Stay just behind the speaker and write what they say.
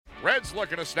Reds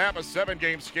looking to snap a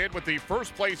 7-game skid with the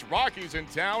first-place Rockies in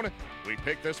town. We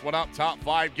picked this one up top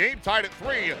 5. Game tied at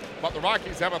 3, but the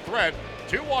Rockies have a threat.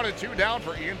 2-1 and 2 down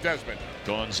for Ian Desmond.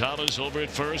 Gonzalez over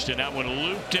at first, and that one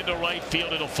looped into right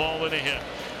field. It'll fall in a hit.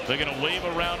 They're going to wave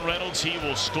around Reynolds. He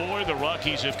will score. The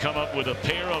Rockies have come up with a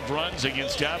pair of runs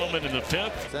against Adelman in the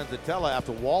 5th. Senzatella,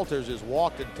 after Walters is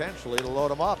walked intentionally to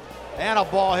load him up. And a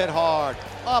ball hit hard.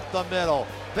 Up the middle.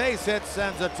 Base hit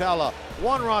Senzatella.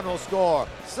 1 run will score.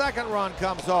 2nd run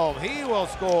comes home. He will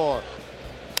score.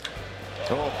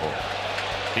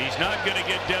 He's not going to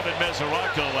get Devin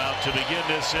Mesoraco out to begin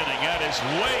this inning. That is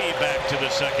way back to the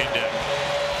 2nd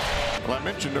inning. Well, I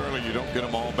mentioned earlier you don't get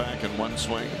them all back in one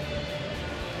swing.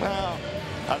 Well,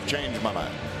 I've changed my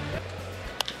mind.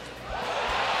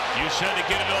 You said to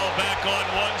get it all back on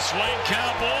one swing,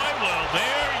 Cowboy. Well,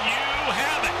 there you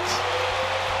have it.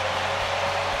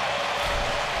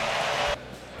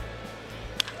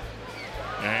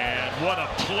 And what a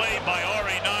play by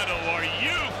Arenado. Are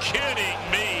you kidding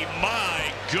me?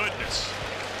 My goodness.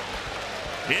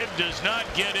 It does not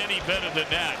get any better than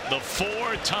that. The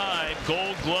 4-time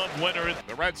Gold Glove winner.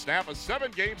 The Reds snap a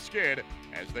 7-game skid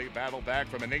as they battle back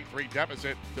from an 8-3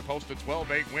 deficit to post a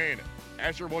 12-8 win.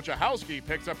 Asher Wojciechowski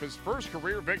picks up his first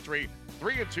career victory,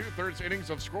 3 2/3 innings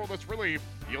of scoreless relief,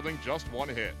 yielding just 1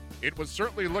 hit. It was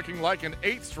certainly looking like an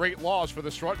 8th straight loss for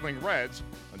the struggling Reds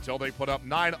until they put up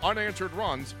 9 unanswered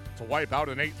runs to wipe out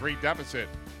an 8-3 deficit.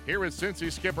 Here is Cincy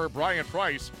skipper Brian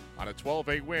Price on a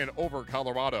 12-8 win over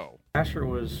Colorado. Asher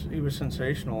was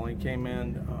sensational. He came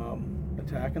in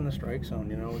attacking the strike zone.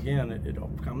 You know, again, it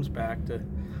comes back to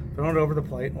throwing it over the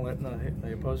plate and letting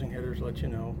the opposing hitters let you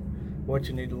know what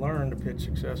you need to learn to pitch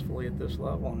successfully at this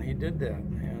level, and he did that.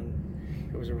 And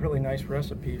it was a really nice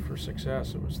recipe for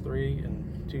success. It was 3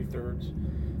 2/3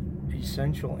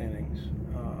 essential innings.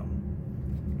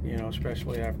 You know,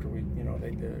 especially after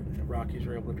the Rockies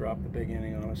were able to drop the big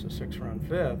inning on us, a 6-run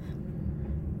 5th.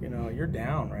 You know, you're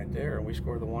down right there. We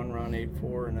scored the 1-run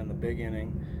 8-4, and then the big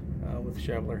inning with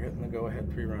Schebler hitting the go-ahead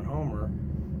 3-run homer.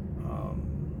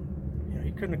 You know,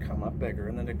 he couldn't have come up bigger.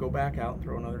 And then to go back out and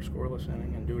throw another scoreless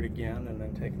inning and do it again and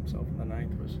then take himself in the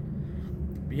 9th was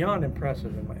beyond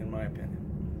impressive in my opinion.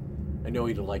 I know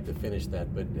you'd like to finish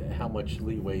that, but how much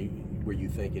leeway were you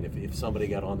thinking if somebody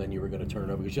got on, then you were going to turn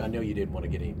it over? Because I know you didn't want to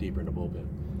get any deeper in the bullpen.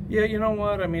 Yeah, you know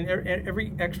what? I mean,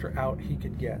 every extra out he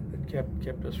could get that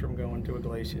kept us from going to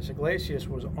Iglesias. Iglesias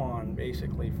was on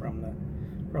basically from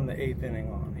the 8th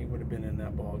inning on. He would have been in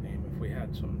that ball game if we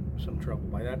had some trouble.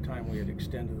 By that time, we had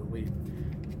extended the lead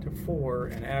to 4,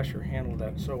 and Asher handled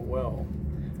that so well.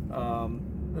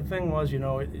 The thing was, you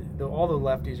know, all the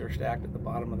lefties are stacked at the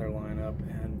bottom of their lineup,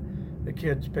 and the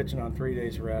kid's pitching on 3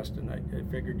 days rest, and I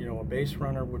figured, you know, a base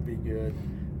runner would be good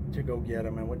to go get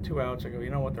him. And with 2 outs, I go,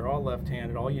 you know what, they're all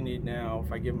left-handed. All you need now,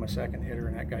 if I give him a second hitter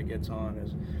and that guy gets on,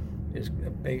 is a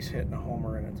base hit and a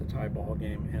homer, and it's a tie ball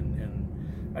game.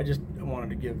 And I just wanted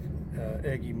to give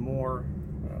Eggy more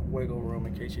wiggle room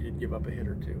in case he did give up a hit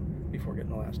or 2 before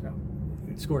getting the last out.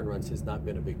 Scoring runs has not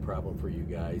been a big problem for you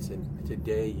guys, and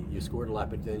today you scored a lot,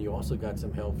 but then you also got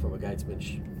some help from a guy that's been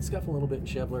scuffling a little bit in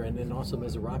Schebler, and then also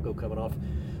Mesoraco coming off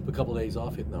a couple of days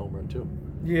off hitting the home run too.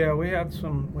 Yeah, we had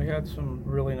some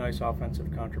really nice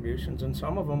offensive contributions, and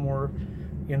some of them were,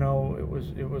 you know,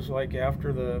 it was like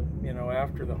after the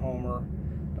homer,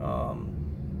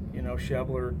 you know,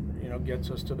 Schebler, you know,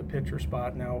 gets us to the pitcher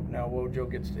spot. Now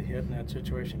Wojo gets to hit in that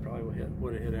situation. Probably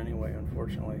would have hit anyway.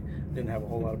 Unfortunately, didn't have a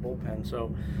whole lot of bullpen.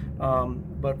 So,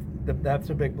 but that's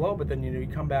a big blow. But then you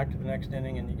come back to the next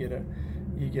inning and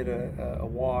you get a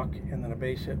walk and then a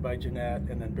base hit by Jeanette,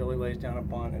 and then Billy lays down a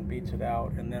bunt and beats it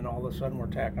out, and then all of a sudden we're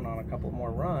tacking on a couple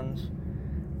more runs,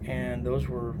 and those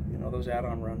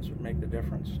add-on runs would make the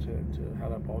difference to how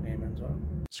that ball game ends up.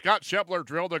 Scott Schebler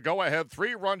drilled a go-ahead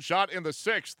 3-run shot in the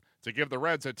 6th to give the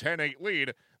Reds a 10-8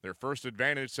 lead, their first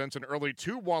advantage since an early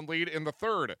 2-1 lead in the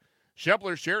 3rd.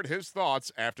 Schebler shared his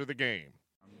thoughts after the game.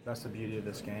 That's the beauty of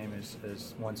this game is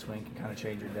one swing can kind of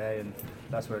change your day, and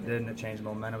that's what it did, and it changed the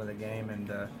momentum of the game, and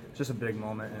it's just a big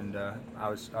moment, and I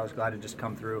was glad to just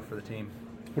come through for the team.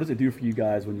 What does it do for you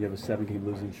guys when you have a 7-game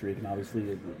losing streak, and obviously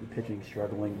the pitching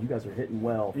struggling? You guys are hitting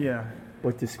well. Yeah.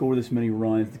 But to score this many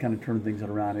runs, to kind of turn things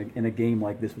around in a game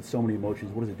like this with so many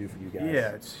emotions, what does it do for you guys? Yeah,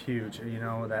 it's huge. You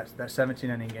know, that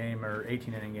 17-inning game or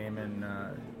 18-inning game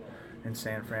in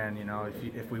San Fran, you know,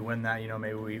 if we win that, you know,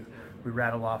 maybe we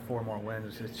rattle off 4 more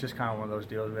wins. It's just kind of one of those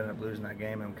deals. We ended up losing that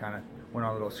game and kind of went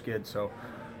on a little skid. So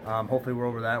hopefully we're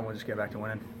over that and we'll just get back to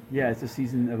winning. Yeah, it's a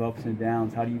season of ups and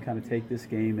downs. How do you kind of take this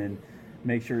game and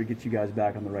make sure it gets you guys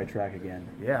back on the right track again?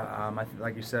 Yeah,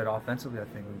 like you said, offensively, I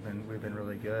think we've been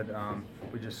really good.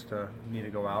 We just need to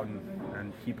go out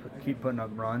and keep putting up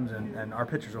runs, and our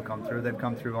pitchers will come through. They've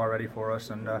come through already for us,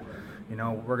 and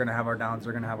we're going to have our downs.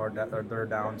 They're going to have their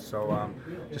downs. So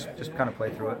just kind of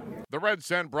play through it. The Reds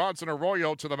send Bronson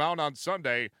Arroyo to the mound on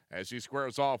Sunday as he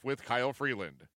squares off with Kyle Freeland.